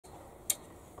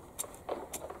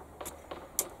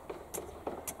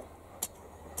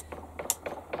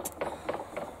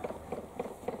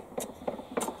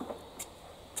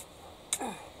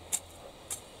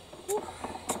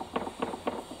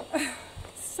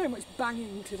so much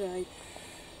banging today.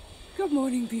 Good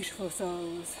morning, beautiful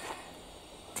souls.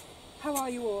 How are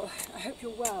you all? I hope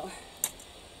you're well.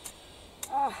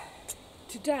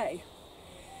 Today,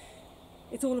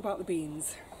 it's all about the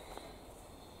beans.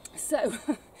 So,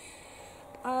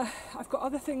 I've got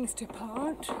other things to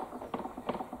plant.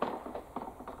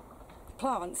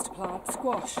 Plants to plant,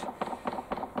 squash.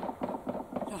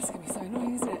 That's going to be so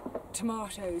annoying, isn't it?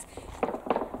 Tomatoes.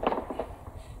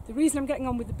 The reason I'm getting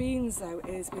on with the beans though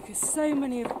is because so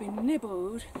many have been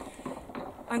nibbled,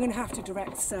 I'm going to have to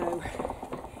direct sow.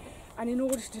 And in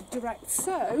order to direct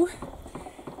sow,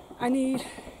 I need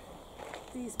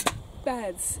these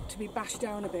beds to be bashed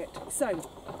down a bit. So,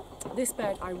 this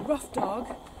bed I rough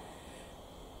dug.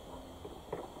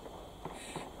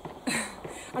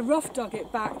 I rough dug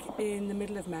it back in the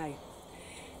middle of May.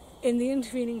 In the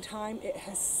intervening time, it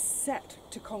has set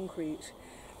to concrete.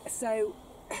 So,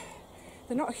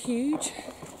 they're not huge,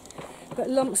 but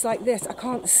lumps like this, I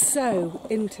can't sow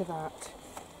into that.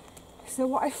 So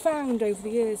what I found over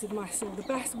the years with my soil, the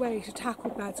best way to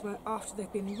tackle beds after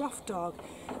they've been rough dug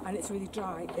and it's really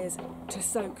dry is to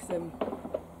soak them.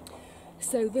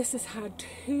 So this has had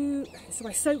so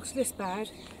I soaked this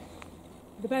bed,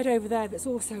 the bed over there that's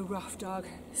also rough dug,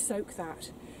 soak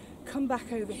that. Come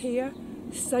back over here,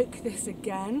 soak this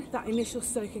again. That initial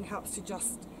soaking helps to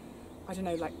just, I don't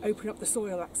know, like open up the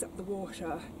soil, accept the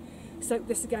water. Soak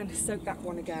this again, soak that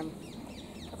one again.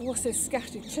 I've also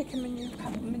scattered chicken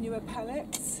manure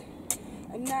pellets,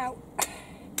 and now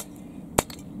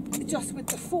just with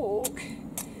the fork,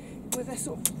 with a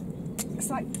sort of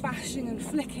slight bashing and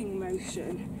flicking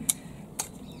motion,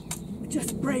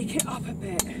 just break it up a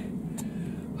bit.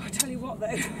 I tell you what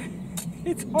though,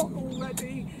 it's hot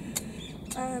already.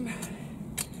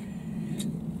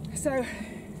 So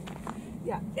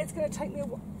yeah, it's going to take me a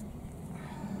while.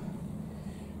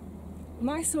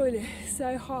 My soil is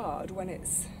so hard when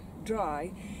it's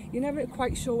dry, you're never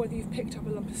quite sure whether you've picked up a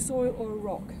lump of soil or a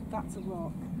rock. That's a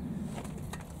rock.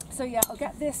 So yeah, I'll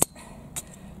get this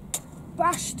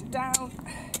bashed down,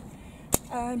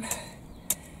 and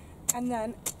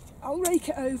then I'll rake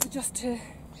it over just to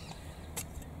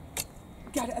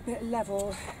get it a bit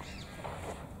level.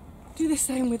 Do the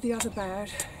same with the other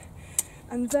bed,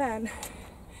 and then,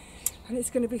 and it's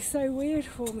going to be so weird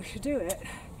for me to do it,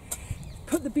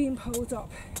 put the bean poles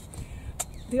up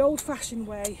the old-fashioned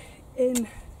way in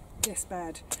this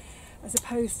bed as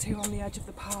opposed to on the edge of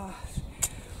the path.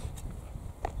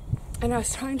 And I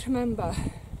was trying to remember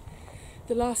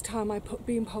the last time I put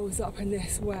bean poles up in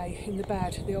this way in the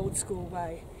bed, the old school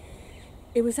way.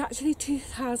 It was actually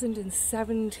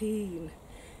 2017.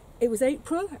 It was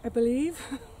April, I believe.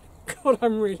 God,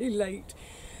 I'm really late.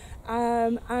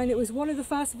 And it was one of the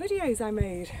first videos I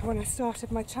made when I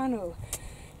started my channel.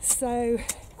 So,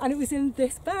 and it was in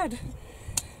this bed.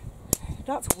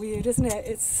 That's weird, isn't it?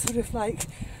 It's sort of like,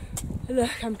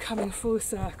 look, I'm coming full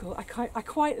circle. I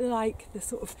quite like the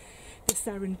sort of the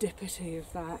serendipity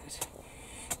of that.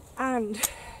 And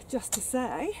just to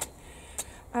say,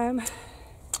 it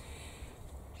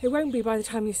won't be by the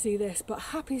time you see this, but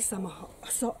happy summer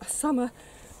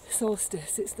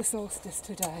solstice. It's the solstice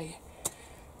today,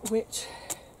 which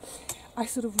I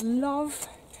sort of love,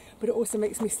 but it also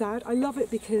makes me sad. I love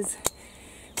it because,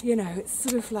 you know, it's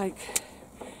sort of like,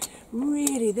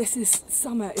 really,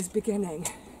 summer is beginning.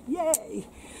 Yay!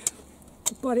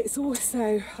 But it's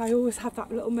also, I always have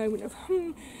that little moment of,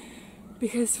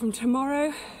 because from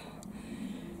tomorrow,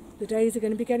 the days are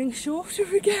going to be getting shorter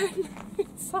again.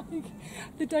 It's like,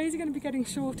 the days are going to be getting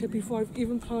shorter before I've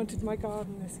even planted my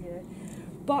garden this year.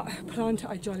 But plant it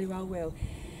I jolly well will.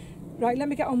 Right, let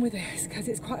me get on with this, because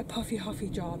it's quite a huffy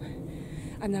job.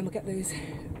 And then we'll get those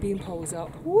bean poles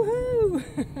up. Woohoo!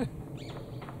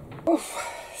 Oof,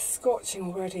 scorching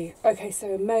already. Okay,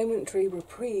 so a momentary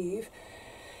reprieve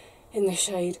in the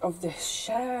shade of this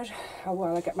shed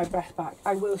while I get my breath back.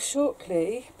 I will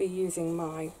shortly be using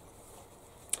my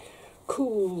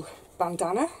cool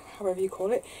bandana, however you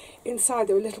call it. Inside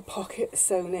there are little pockets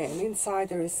sewn in. Inside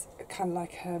there is kind of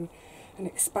like an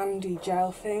expandy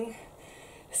gel thing.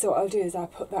 So what I'll do is I'll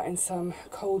put that in some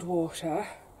cold water.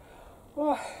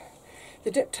 Oh,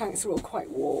 the dip tanks are all quite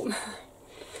warm.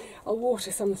 I'll water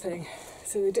something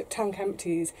so the dip tank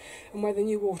empties, and when the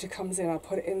new water comes in I'll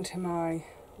put it into my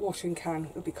watering can.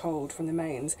 It'll be cold from the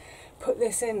mains. Put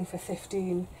this in for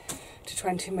 15 to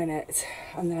 20 minutes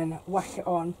and then whack it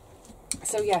on.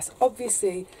 So yes,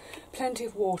 obviously plenty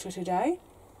of water today,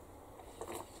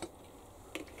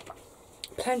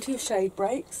 plenty of shade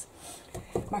breaks,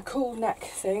 my cool neck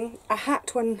thing, a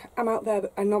hat when I'm out there,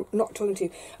 but I'm not talking to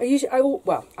you. I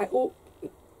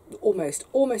almost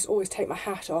always take my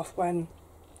hat off when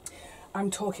I'm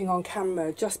talking on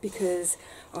camera, just because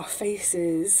our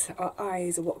faces, our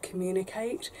eyes are what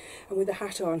communicate, and with the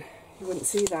hat on you wouldn't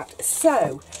see that.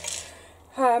 So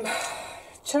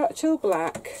Churchill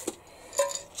Black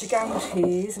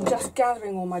gigantes. I'm just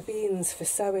gathering all my beans for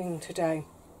sowing today.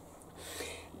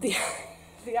 The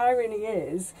irony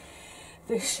is,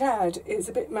 this shed is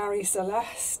a bit Marie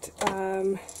Celeste.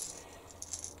 I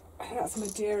think that's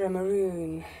Madeira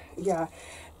Maroon. Yeah,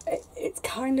 it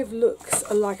kind of looks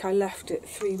like I left it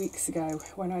 3 weeks ago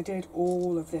when I did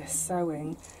all of this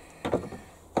sewing.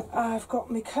 I've got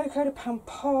my Coco de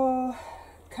Paimpol,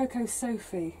 Coco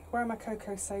Sophie. Where are my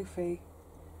Coco Sophie?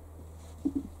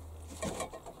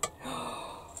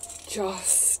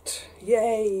 Just,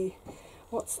 yay.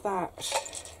 What's that?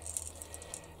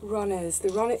 Runners. The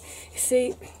runner.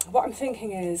 See, what I'm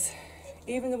thinking is,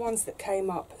 even the ones that came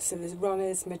up, so there's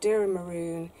Runners, Madeira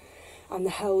Maroon, and the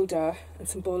Helder, and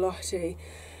some Borlotti.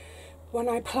 When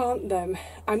I plant them,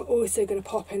 I'm also going to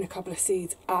pop in a couple of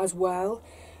seeds as well,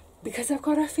 because I've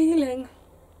got a feeling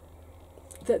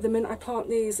that the minute I plant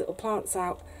these little plants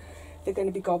out, they're going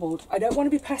to be gobbled. I don't want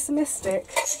to be pessimistic,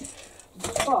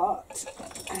 but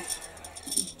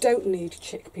don't need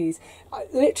chickpeas.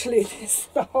 Literally,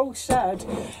 the whole shed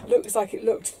looks like it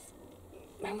looked,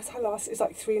 when was I last? It was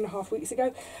like 3.5 weeks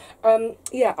ago.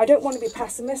 Yeah, I don't want to be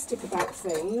pessimistic about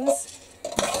things,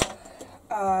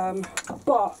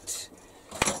 but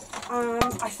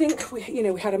I think we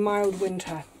had a mild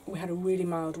winter. We had a really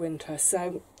mild winter,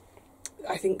 so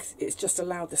I think it's just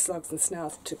allowed the slugs and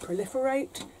snails to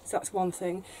proliferate. So that's one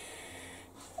thing.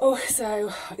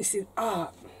 Also, you see,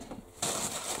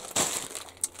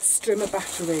 strimmer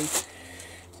battery.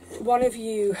 One of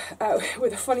you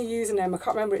with a funny username, I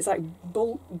can't remember, it's like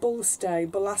Bullstay,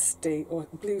 or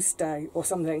Bluestay or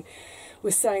something,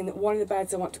 was saying that one of the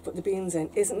beds I want to put the beans in,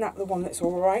 isn't that the one that's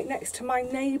right next to my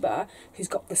neighbour who's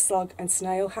got the slug and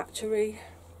snail hatchery?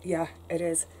 Yeah, it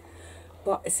is.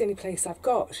 But it's the only place I've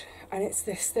got, and it's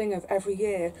this thing of every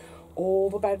year all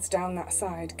the beds down that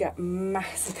side get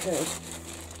massacred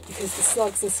because the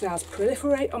slugs and snails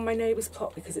proliferate on my neighbour's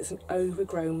plot because it's an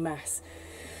overgrown mess.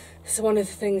 So one of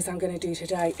the things I'm going to do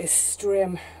today is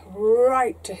strim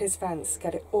right to his fence,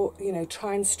 get it all,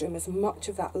 try and strim as much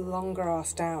of that long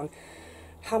grass down.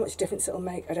 How much difference it'll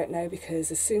make, I don't know,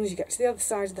 because as soon as you get to the other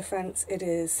side of the fence,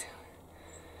 it's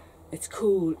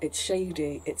cool, it's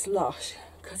shady, it's lush,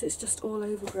 because it's just all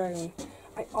overgrown.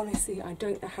 I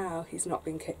don't know how he's not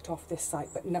been kicked off this site,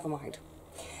 but never mind.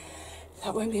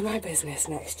 That won't be my business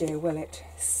next year, will it?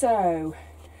 So,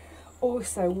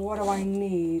 also, what do I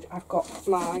need? I've got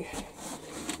my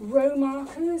row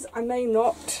markers. I may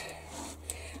not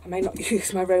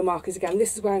use my row markers again.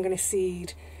 This is where I'm going to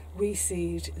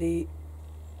reseed the,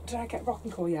 did I get rocking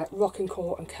core yet? Rocking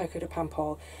core and Coco de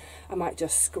Paimpol. I might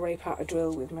just scrape out a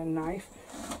drill with my knife.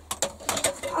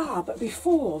 But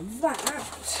before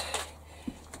that,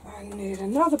 I need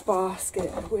another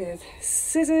basket with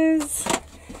scissors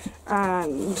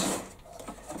and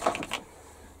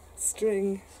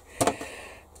string.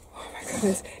 Oh my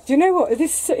goodness. Do you know what?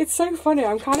 It's so funny.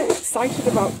 I'm kind of excited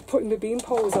about putting the bean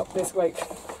poles up this week.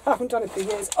 I haven't done it for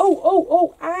years.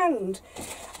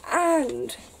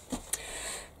 And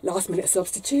last minute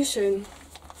substitution.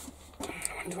 I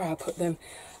wonder where I'll put them.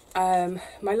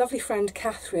 My lovely friend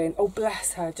Catherine, oh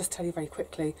bless her, just tell you very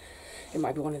quickly, it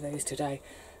might be one of those today.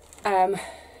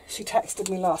 She texted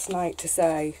me last night to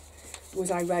say, was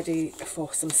I ready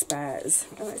for some spares?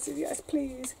 And I said, yes,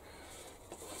 please.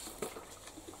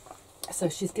 So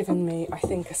she's given me, I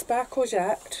think, a spare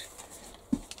courgette.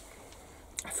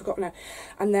 I forgot now.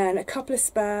 And then a couple of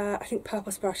spare, I think,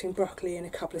 purple sprouting broccoli and a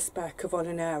couple of spare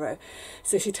cavolo.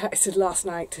 So she texted last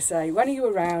night to say, when are you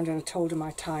around? And I told her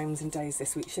my times and days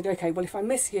this week. She said, okay, well, if I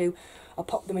miss you, I'll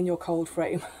pop them in your cold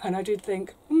frame. And I did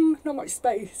think, not much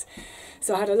space.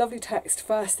 So I had a lovely text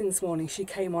first thing this morning. She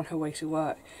came on her way to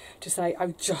work to say,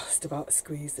 I've just about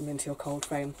squeezed them into your cold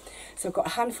frame. So I've got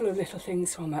a handful of little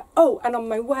things from her. Oh, and on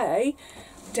my way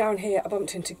down here, I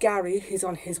bumped into Gary, who's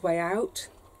on his way out.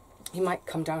 He might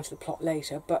come down to the plot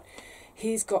later, but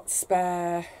he's got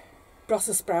spare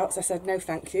Brussels sprouts. I said, no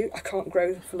thank you, I can't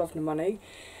grow them for love nor money.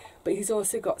 But he's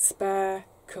also got spare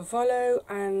cavolo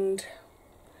and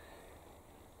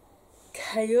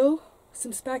kale,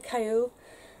 some spare kale.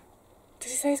 Did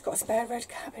he say he's got a spare red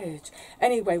cabbage?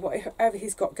 Anyway, whatever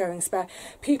he's got going spare.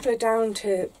 People are down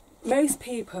to, most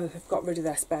people have got rid of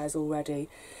their spares already.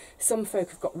 Some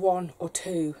folk have got 1 or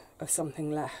 2 of something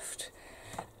left.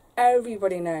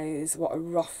 Everybody knows what a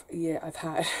rough year I've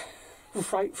had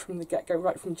right from the get-go,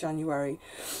 right from January.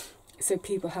 So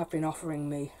people have been offering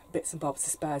me bits and bobs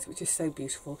of spares, which is so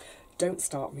beautiful. Don't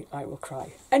start me, I will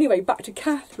cry. Anyway, back to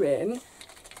Catherine.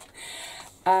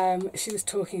 She was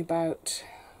talking about,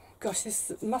 gosh,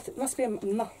 this must be a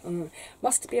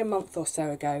month or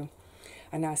so ago.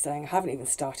 And I was saying, I haven't even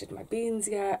started my beans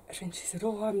yet. And she said,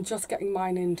 oh, I'm just getting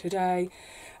mine in today.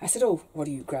 I said, oh, what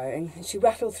are you growing? And she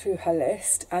rattled through her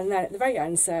list. And then at the very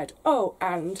end said, oh,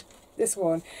 and this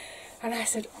one. And I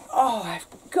said, oh, I've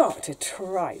got to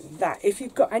try that. If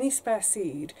you've got any spare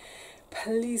seed,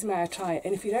 please may I try it.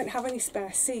 And if you don't have any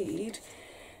spare seed,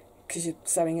 because you're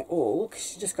sowing it all,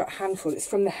 because you just got a handful, it's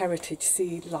from the Heritage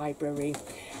Seed Library.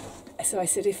 So I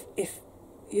said, if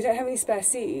you don't have any spare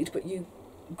seed, but you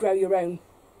grow your own,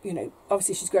 you know,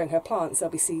 obviously she's growing her plants,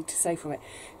 there'll be seed to save from it.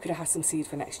 Could I have some seed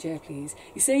for next year, please?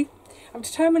 You see, I'm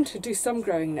determined to do some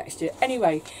growing next year.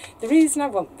 Anyway, the reason I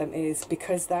want them is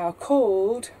because they are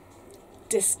called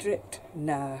District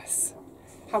Nurse.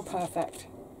 How perfect.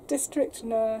 District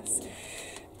Nurse.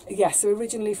 Yes, so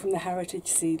originally from the Heritage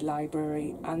Seed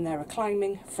Library, and they're a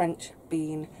climbing French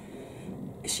bean.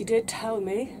 She did tell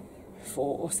me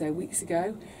 4 or so weeks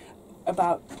ago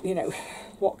about, you know,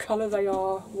 what colour they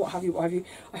are, what have you.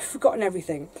 I've forgotten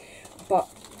everything, but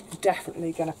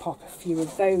definitely going to pop a few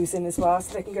of those in as well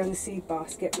so they can go in the seed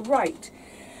basket. Right,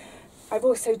 I've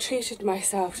also treated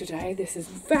myself today, this is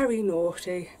very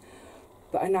naughty,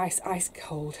 but a nice ice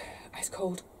cold,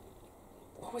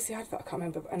 what was the advert? I can't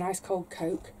remember, but an ice cold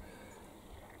Coke.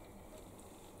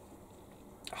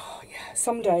 Oh yeah,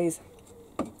 some days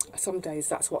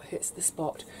that's what hits the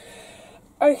spot.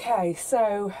 Okay,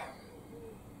 so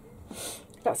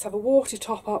let's have a water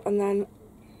top up and then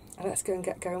let's go and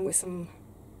get going with some,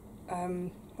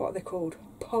 what are they called?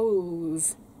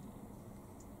 Poles.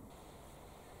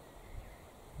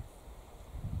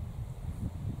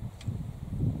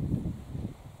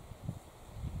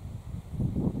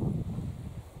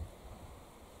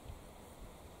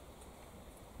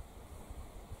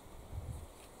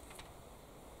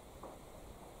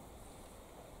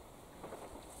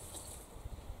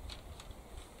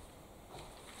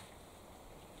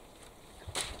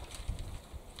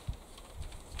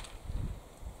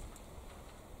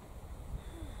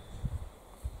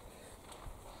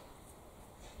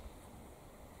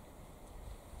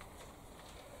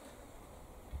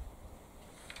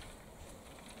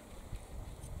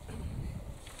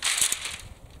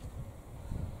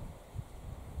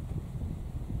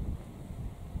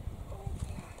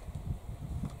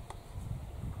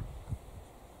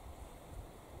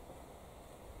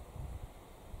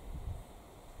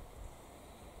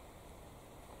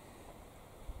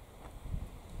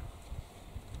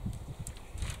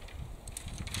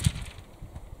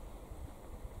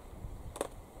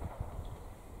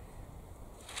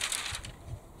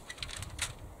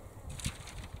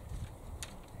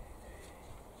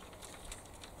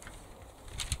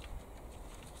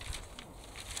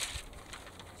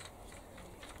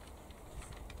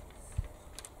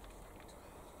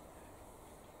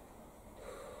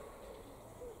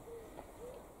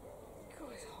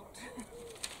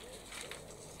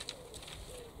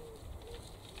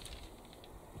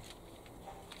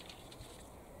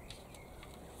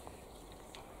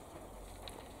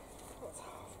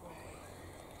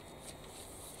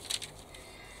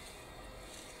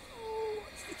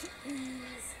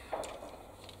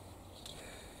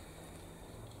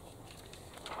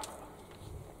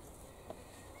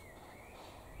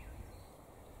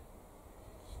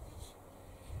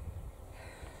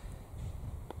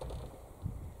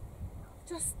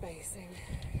 Just spacing.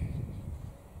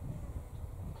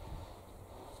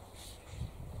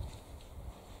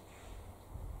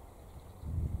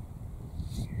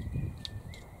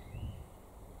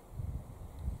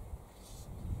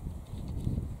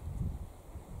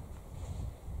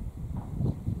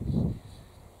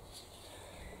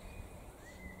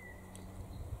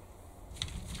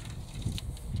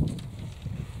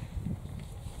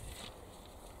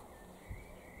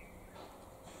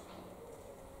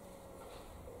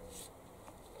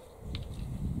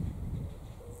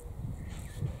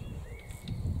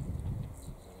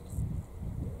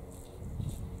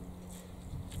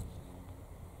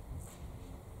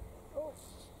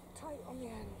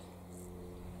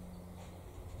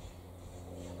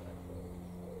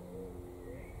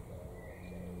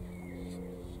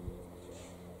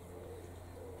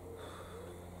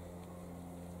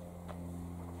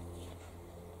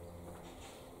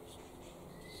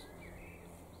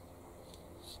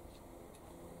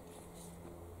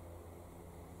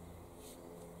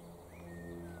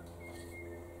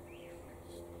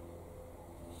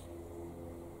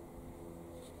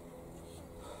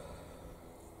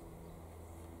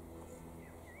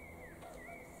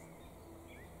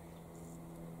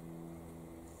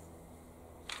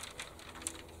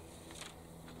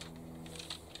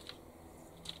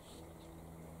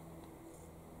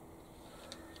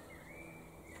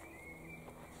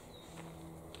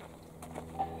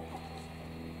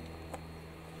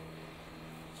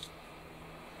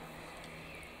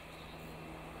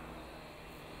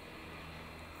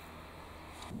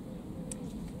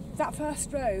 that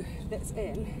first row that's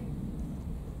in,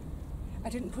 I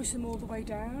didn't push them all the way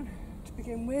down to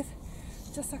begin with,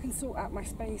 just so I can sort out my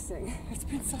spacing. It's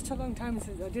been such a long time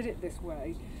since I did it this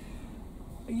way.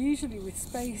 Usually with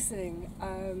spacing,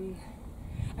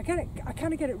 I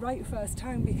kind of get it right first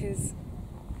time because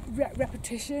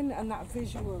repetition and that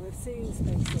visual of seeing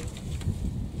spacing,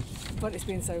 but it's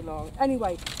been so long.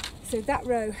 Anyway, so that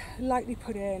row lightly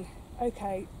put in,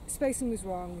 okay, spacing was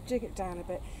wrong, jig it down a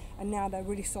bit, and now they're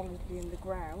really solidly in the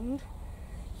ground.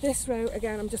 This row,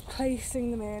 again, I'm just placing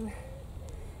them in.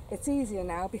 It's easier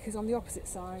now because on the opposite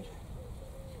side,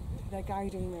 they're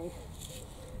guiding me.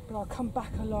 But I'll come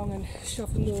back along and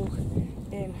shove them all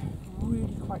in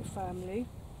really quite firmly.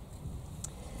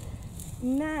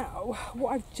 Now,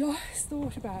 what I've just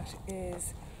thought about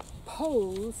is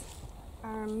poles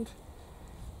and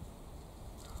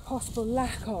possible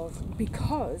lack of,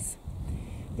 because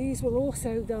these will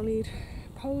also, they'll need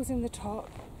poles in the top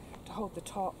to hold the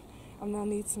top, and they'll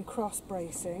need some cross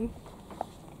bracing.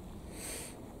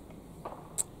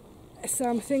 So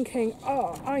I'm thinking,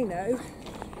 oh, I know,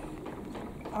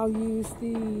 I'll use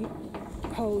the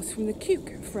poles from the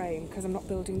cuke frame because I'm not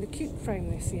building the cuke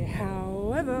frame this year.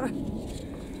 However,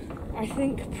 I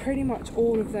think pretty much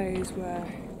all of those were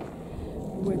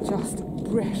just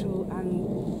brittle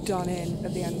and done in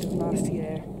at the end of last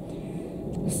year.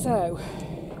 So,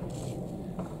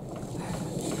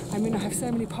 I mean, I have so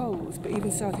many poles, but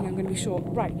even so I think I'm going to be short.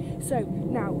 Right, so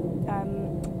now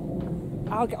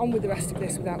I'll get on with the rest of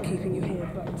this without keeping you here,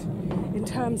 but in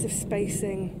terms of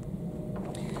spacing,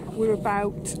 we're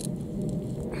about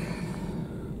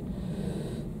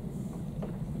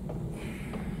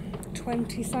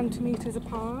 20 centimetres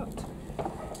apart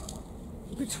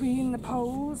between the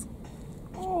poles.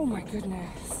 Oh my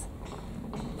goodness,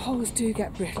 poles do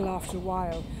get brittle after a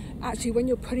while. Actually, when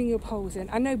you're putting your poles in,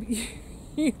 I know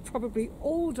you've probably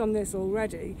all done this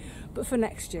already, but for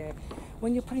next year,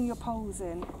 when you're putting your poles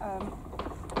in,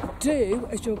 do,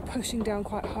 as you're pushing down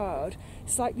quite hard,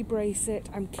 slightly brace it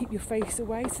and keep your face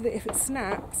away so that if it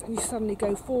snaps and you suddenly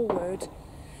go forward,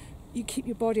 you keep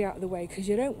your body out of the way, because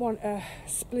you don't want a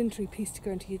splintery piece to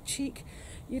go into your cheek,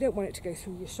 you don't want it to go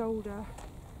through your shoulder.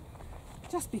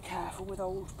 Just be careful with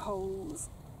old poles.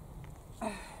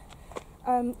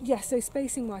 Yeah, so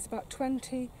spacing wise, about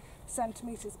 20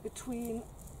 centimetres between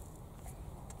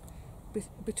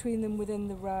them within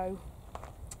the row,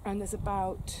 and there's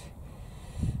about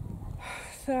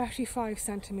 35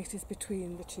 centimetres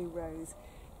between the two rows.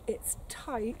 It's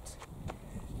tight,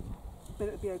 but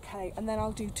it'll be okay. And then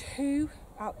I'll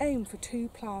aim for 2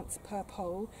 plants per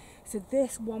pole. So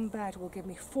this one bed will give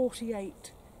me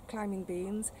 48 climbing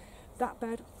beans. That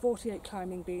bed, 48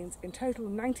 climbing beans. In total,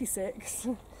 96.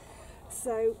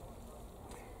 So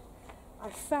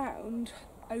I've found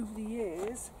over the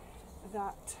years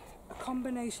that a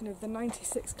combination of the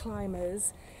 96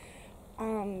 climbers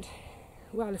and,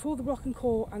 well, if all the rock and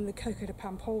core and the coco de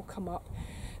pan pole come up,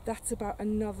 that's about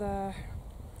another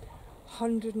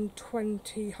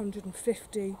 120,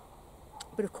 150.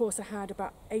 But of course I had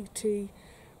about 80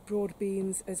 broad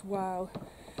beans as well.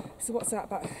 So what's that,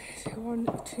 about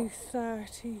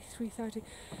 230, 330?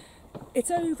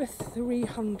 It's over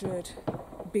 300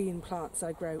 bean plants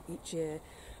I grow each year.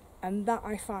 And that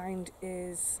I find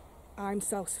is, I'm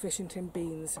self-sufficient in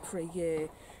beans for a year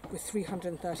with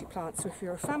 330 plants. So if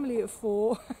you're a family of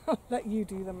 4, I'll let you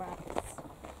do the maths.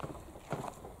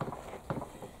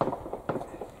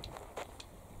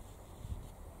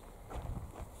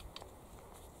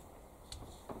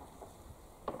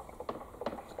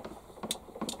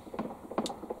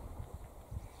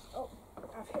 Oh,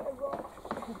 I've hit a rock.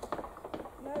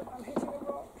 No, I'm hitting a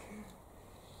rock.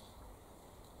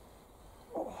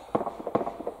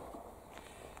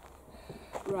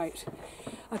 Right,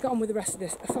 I got on with the rest of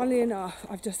this. Funnily enough,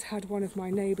 I've just had one of my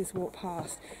neighbours walk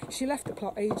past. She left the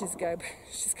plot ages ago, but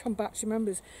she's come back. She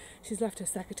remembers she's left her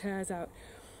secateurs out.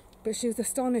 But she was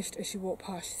astonished as she walked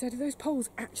past. She said, "Are those poles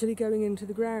actually going into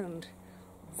the ground?"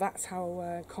 That's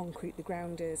how concrete the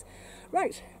ground is.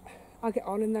 Right, I'll get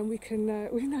on and then we can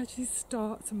actually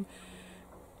start some...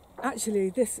 Actually,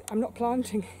 this, I'm not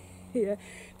planting here.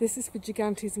 This is for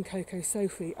Gigantes and Coco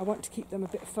Sophie. I want to keep them a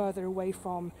bit further away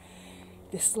from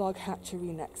this slug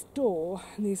hatchery next door,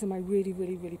 and these are my really,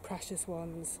 really, really precious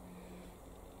ones.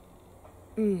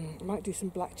 I might do some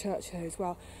black Churchill as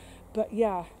well, but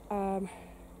yeah,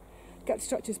 get the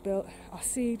structures built. I'll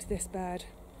seed this bed,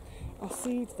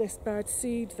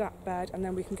 seed that bed, and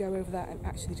then we can go over that and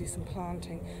actually do some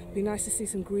planting. It'd be nice to see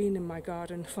some green in my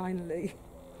garden finally.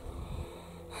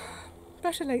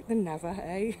 Better late than never,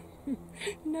 eh?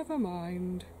 Never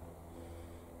mind.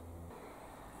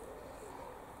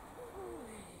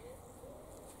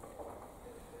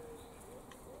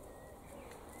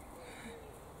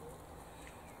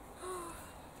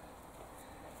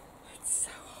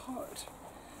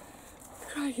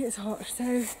 like it's hot.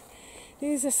 So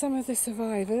these are some of the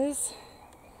survivors.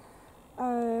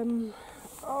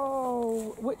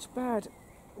 Oh, which bed?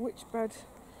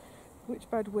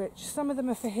 Some of them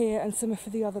are for here and some are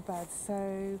for the other beds.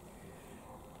 So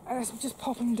let's just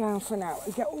pop them down for now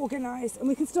and get organised and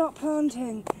we can start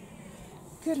planting.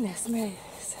 Goodness me.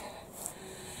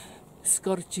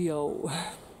 Scorchio.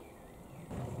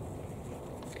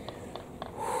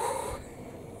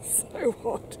 So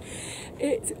hot.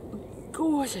 It's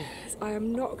gorgeous. I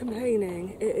am not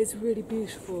complaining. It is really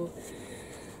beautiful.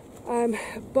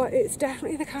 But it's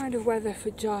definitely the kind of weather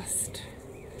for just,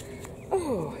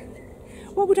 oh,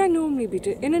 what would I normally be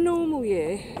doing? In a normal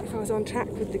year, if I was on track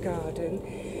with the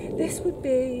garden, this would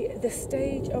be the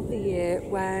stage of the year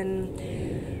when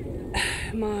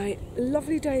my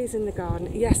lovely days in the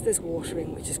garden, yes, there's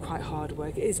watering, which is quite hard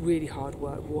work. It is really hard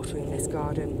work watering this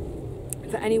garden.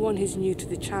 For anyone who's new to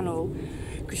the channel,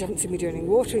 because you haven't seen me doing any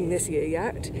watering this year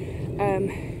yet,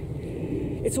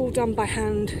 it's all done by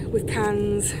hand with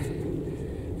cans.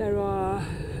 There are,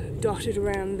 dotted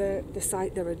around the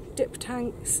site, there are dip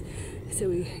tanks. So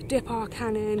we dip a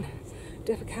can in,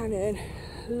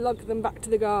 lug them back to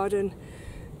the garden,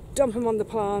 dump them on the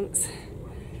plants,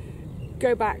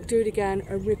 go back, do it again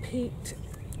and repeat.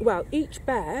 Well, each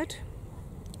bed,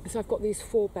 so I've got these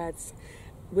 4 beds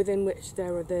within which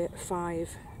there are the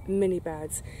 5 mini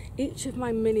beds. Each of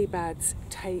my mini beds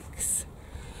takes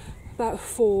about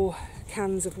 4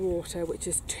 cans of water, which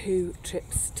is 2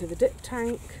 trips to the dip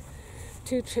tank,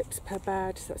 2 trips per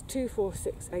bed, so that's 2, 4,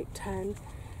 6, 8, 10.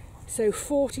 So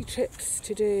 40 trips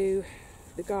to do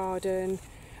the garden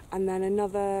and then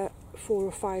another 4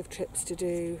 or 5 trips to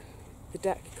do the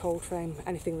deck, cold frame,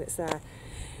 anything that's there.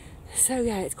 So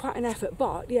yeah, it's quite an effort,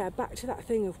 but yeah, back to that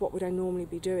thing of what would I normally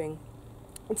be doing.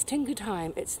 It's tinker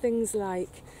time. It's things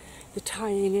like the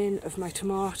tying in of my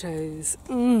tomatoes.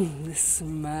 The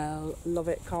smell, love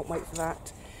it, can't wait for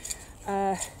that.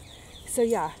 So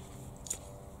yeah,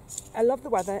 I love the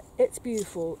weather, it's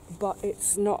beautiful, but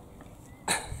it's not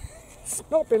it's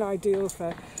not been ideal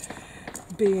for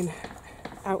being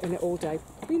out in it all day.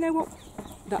 But you know what?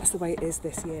 That's the way it is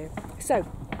this year. So,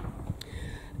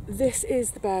 this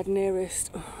is the bed nearest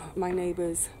my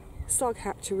neighbour's slug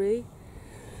hatchery.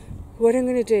 What I'm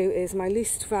going to do is my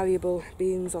least valuable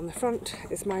beans on the front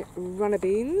is my runner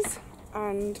beans,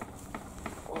 and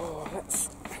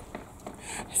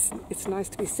it's nice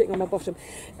to be sitting on my bottom.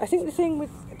 I think the thing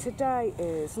with today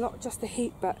is not just the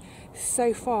heat, but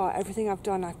so far everything I've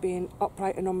done, I've been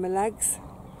upright and on my legs,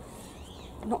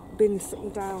 not been sitting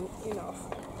down enough.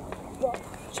 But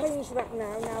change that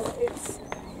now that it's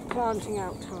planting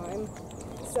out time.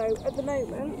 So at the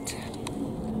moment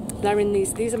they're in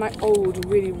these are my old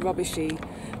really rubbishy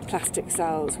plastic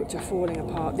cells which are falling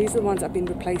apart. These are the ones I've been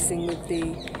replacing with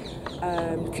the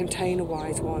container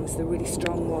wise ones, the really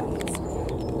strong ones.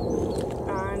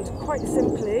 And quite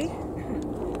simply,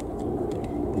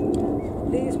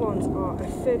 these ones are a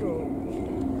fiddle.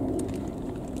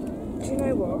 Do you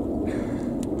know what?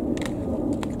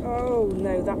 Oh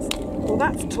no,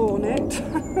 that's torn it.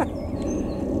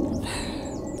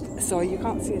 Sorry, you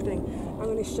can't see a thing. I'm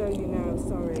going to show you now,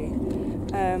 sorry.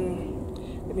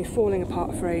 They've been falling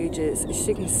apart for ages. As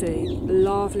you can see,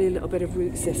 lovely little bit of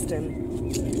root system.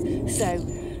 So,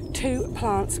 2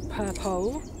 plants per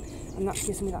pole, and that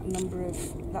gives me that number of,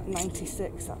 that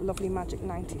 96, that lovely magic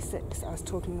 96 I was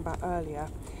talking about earlier.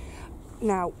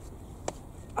 Now,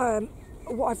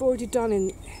 what I've already done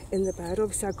in the bed,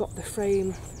 obviously I've got the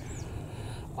frame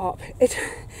up.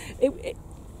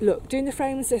 Look, doing the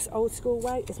frames this old school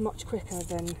way is much quicker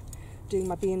than doing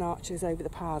my bean arches over the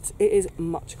paths. It is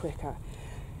much quicker.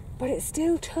 But it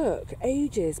still took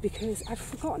ages because I'd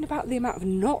forgotten about the amount of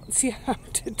knots you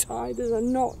have to tie. There's a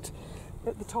knot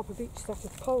at the top of each set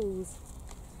of poles.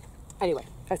 Anyway,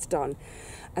 that's done.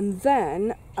 And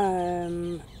then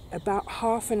about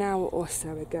half an hour or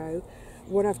so ago,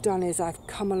 what I've done is I've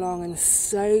come along and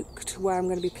soaked where I'm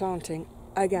going to be planting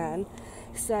again.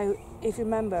 So if you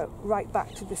remember right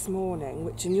back to this morning,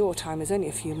 which in your time is only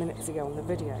a few minutes ago on the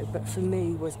video, but for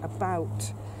me was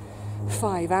about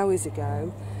 5 hours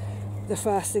ago, the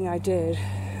first thing I did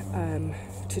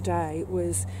today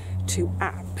was to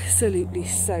absolutely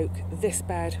soak this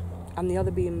bed and the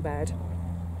other bean bed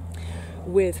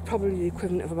with probably the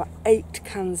equivalent of about 8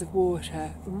 cans of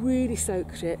water. Really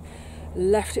soaked it,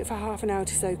 left it for half an hour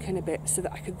to soak in a bit so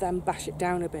that I could then bash it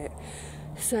down a bit.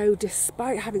 So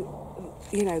despite having,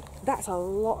 that's a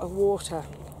lot of water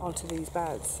onto these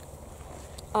beds,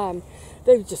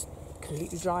 they were just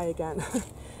completely dry again.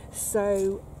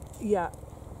 So yeah,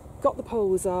 got the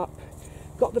poles up,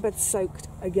 got the bed soaked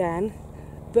again,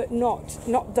 but not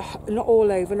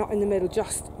all over, not in the middle,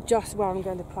 just where I'm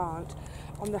going to plant.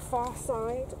 On the far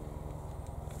side,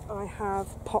 I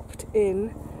have popped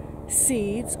in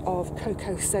seeds of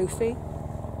Cocoa Sophie,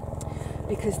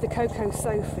 because the Cocoa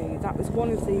Sophie, that was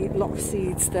one of the lot of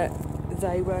seeds that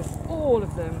they were, all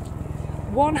of them,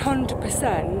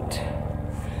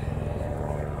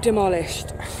 100%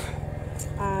 demolished.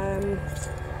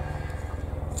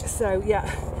 So yeah,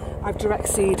 I've direct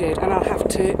seeded, and I'll have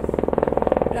to,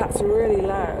 that's really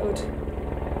loud.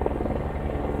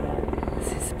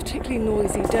 This is a particularly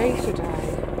noisy day today.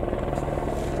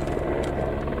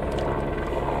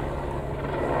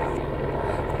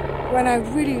 When I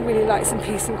really like some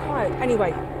peace and quiet.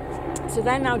 Anyway, so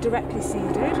they're now directly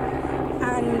seeded,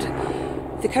 and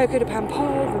the Coco de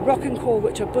Pampol, the Rockin' Core,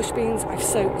 which are bush beans, I've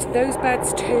soaked those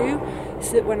beds too,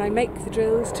 so that when I make the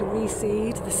drills to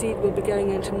reseed, the seed will be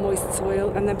going into moist soil,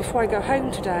 and then before I go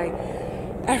home today,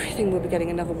 everything will be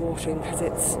getting another watering, because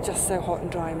it's just so hot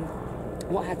and dry and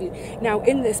what have you. Now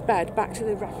in this bed, back to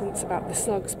the reference about the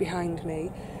slugs behind me,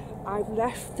 I've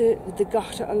left the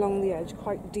gutter along the edge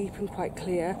quite deep and quite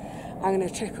clear. I'm going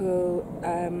to trickle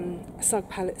slug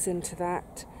pellets into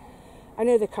that. I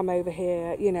know they come over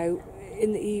here, you know,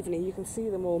 in the evening. You can see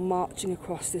them all marching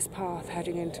across this path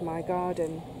heading into my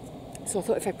garden. So I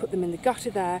thought if I put them in the gutter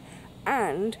there,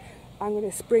 and I'm going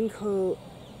to sprinkle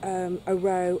a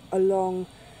row along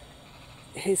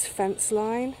his fence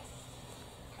line.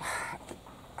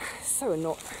 So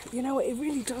annoying. You know, it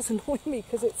really does annoy me,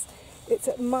 because it's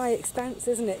at my expense,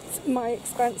 isn't it? It's my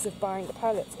expense of buying the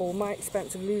pellets, or my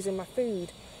expense of losing my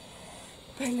food.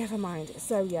 But never mind.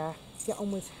 So yeah, get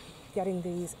on with getting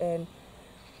these in.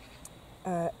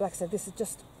 Like I said, this is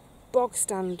just bog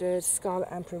standard Scarlet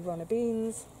Emperor runner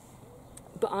beans,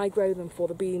 but I grow them for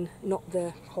the bean, not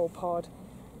the whole pod.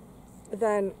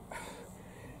 Then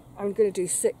I'm going to do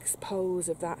 6 poles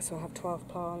of that, so I'll have 12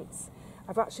 plants.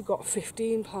 I've actually got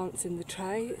 15 plants in the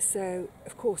tray, so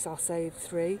of course I'll save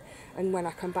 3, and when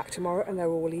I come back tomorrow and they're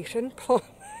all eaten, plant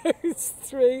those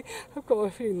 3. I've got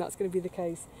a feeling that's going to be the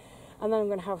case. And then I'm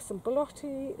going to have some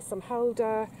Belotti, some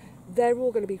Helder. They're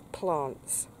all going to be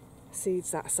plants,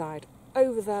 seeds that side.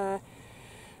 Over there,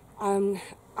 I'll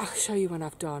show you when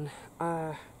I've done.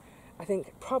 I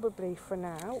think probably for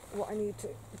now, what I need to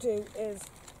do is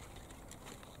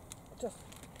just,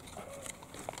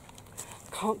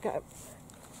 can't get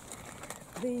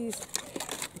these.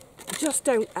 Just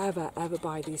don't ever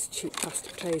buy these cheap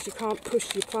plastic trays. You can't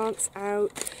push your plants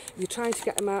out. You're trying to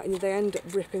get them out and they end up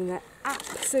ripping. They're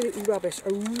absolutely rubbish.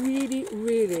 A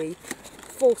really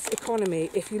false economy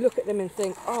if you look at them and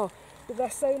think, oh, but they're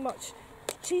so much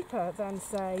cheaper than,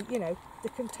 say, you know, the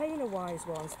container-wise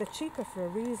ones. They're cheaper for a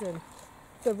reason.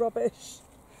 They're rubbish.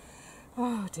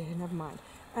 Oh dear, never mind.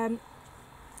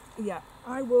 Yeah,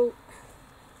 I'll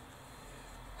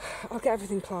get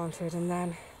everything planted and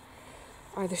then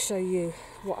either show you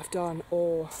what I've done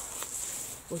or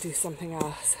we'll do something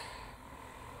else.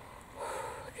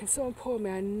 Can someone pour me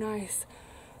a nice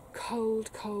cold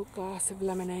glass of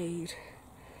lemonade?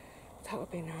 That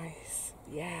would be nice.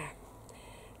 Yeah.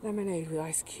 Lemonade with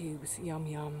ice cubes. Yum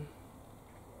yum.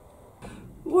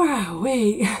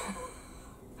 Wowee.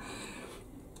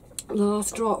 The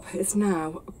last drop is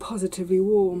now positively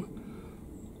warm.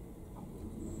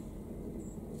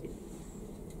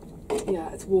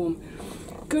 Yeah, it's warm.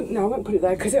 Good. No, I won't put it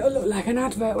there because it'll look like an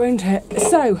advert, won't it?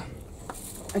 So,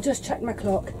 I just checked my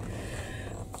clock.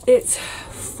 It's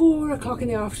 4 o'clock in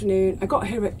the afternoon. I got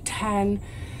here at 10.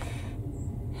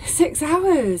 6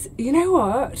 hours. You know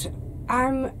what?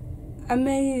 I'm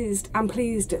amazed and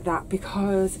pleased at that,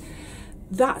 because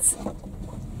that's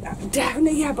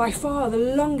definitely, yeah, by far the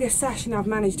longest session I've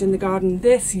managed in the garden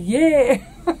this year.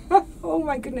 Oh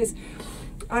my goodness.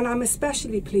 And I'm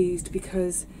especially pleased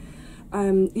because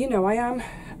you know, I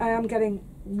am getting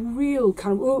real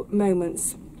kind of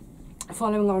moments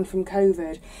following on from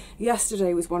COVID.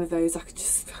 Yesterday was one of those. I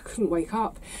couldn't wake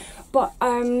up. But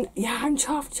yeah, I'm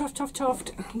chuffed.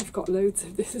 We've got loads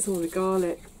of this. Is all the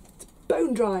garlic. It's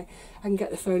bone dry. I can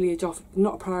get the foliage off.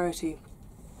 Not a priority.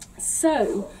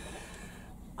 So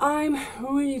I'm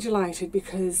really delighted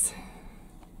because,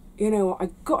 you know what, I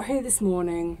got here this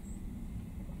morning.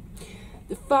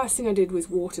 The first thing I did was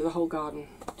water the whole garden.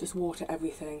 Just water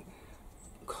everything.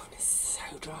 God, it's so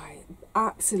dry.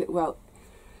 Absolute, well,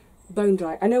 bone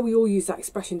dry. I know we all use that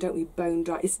expression, don't we? Bone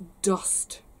dry. It's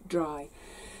dust dry.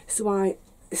 So I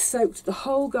soaked the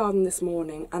whole garden this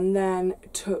morning and then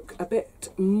took a bit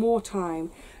more time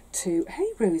to, hey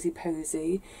Rosie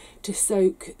Posy, to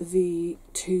soak the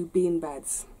 2 bean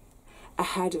beds.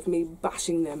 ahead of me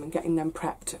bashing them and getting them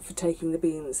prepped for taking the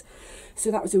beans.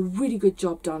 So that was a really good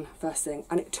job done first thing,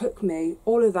 and it took me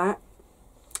all of that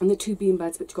and the 2 bean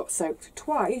beds which got soaked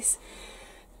twice.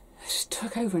 It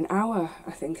took over an hour,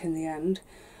 I think, in the end.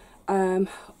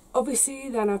 Obviously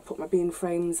then I put my bean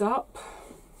frames up.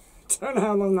 Don't know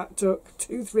how long that took,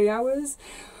 2-3 hours.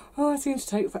 Oh, it seemed to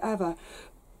take forever,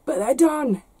 but they're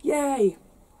done, yay.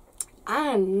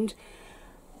 And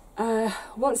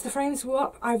once the frames were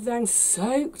up, I've then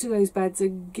soaked those beds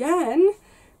again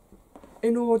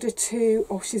in order to,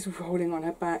 oh, she's rolling on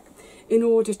her back, in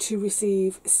order to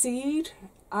receive seed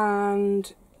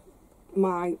and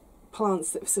my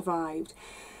plants that have survived.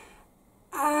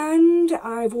 And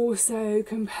I've also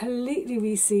completely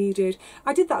reseeded.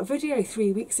 I did that video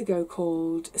 3 weeks ago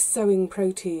called Sowing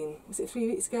Protein. Was it 3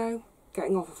 weeks ago?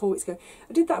 Getting off 4 weeks ago.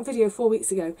 I did that video 4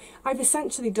 weeks ago. I've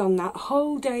essentially done that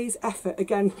whole day's effort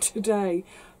again today,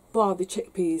 bar the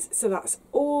chickpeas. So that's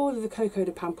all of the cocoa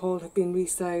de pampol have been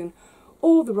resown,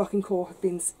 all the rocking core have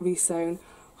been resown,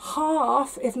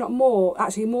 half, if not more,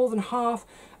 actually more than half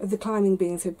of the climbing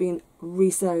beans have been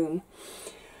resown.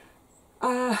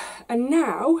 And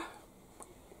now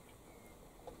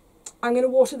I'm going to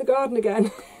water the garden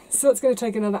again. So it's going to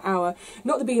take another hour.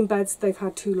 Not the bean beds, they've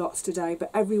had 2 lots today,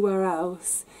 but everywhere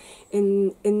else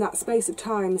in that space of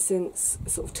time since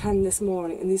sort of 10 this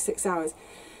morning, in these 6 hours,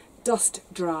 dust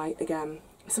dry again.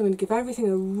 So I'm going to give everything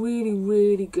a really,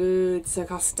 really good soak.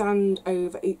 I'll stand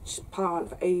over each plant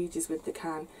for ages with the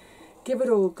can, give it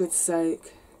all a good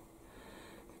soak,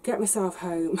 get myself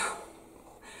home,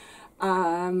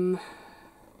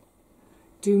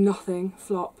 do nothing,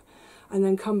 flop, and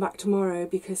then come back tomorrow,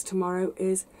 because tomorrow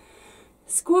is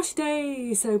squash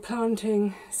day, so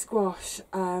planting squash.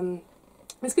 It's going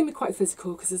to be quite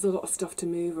physical because there's a lot of stuff to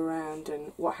move around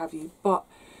and what have you, but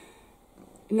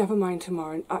never mind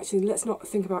tomorrow. Actually, let's not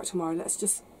think about tomorrow, let's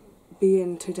just be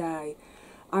in today.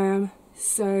 I am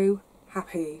so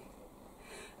happy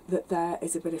that there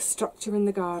is a bit of structure in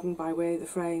the garden by way of the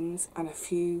frames and a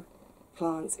few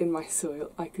plants in my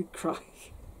soil. I could cry.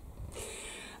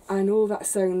 And all that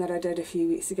sowing that I did a few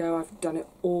weeks ago, I've done it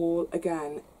all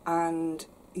again. And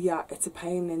yeah, it's a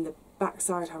pain in the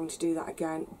backside having to do that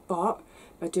again. But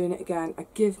by doing it again, I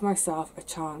give myself a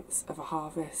chance of a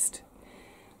harvest.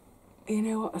 You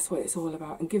know what? That's what it's all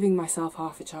about. And giving myself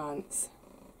half a chance.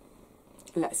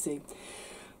 Let's see.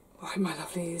 All right, my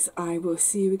lovelies, I will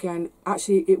see you again.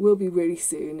 Actually, it will be really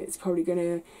soon. It's probably going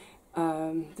to...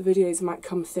 the videos might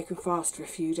come thick and fast for a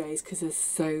few days because there's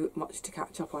so much to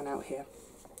catch up on out here.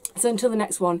 So until the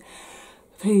next one,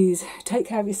 please take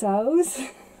care of yourselves.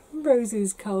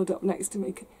 Rosie's curled up next to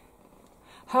me.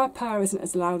 Her purr isn't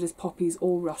as loud as Poppy's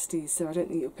or Rusty's, so I don't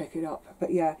think you'll pick it up.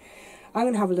 But yeah, I'm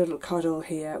going to have a little cuddle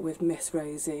here with Miss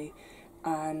Rosie,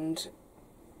 and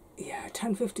yeah,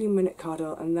 10-15 minute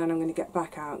cuddle, and then I'm going to get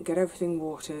back out, get everything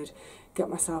watered, get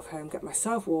myself home, get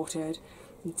myself watered,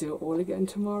 and do it all again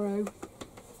tomorrow.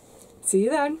 See you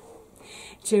then.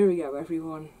 Cheerio,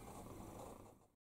 everyone.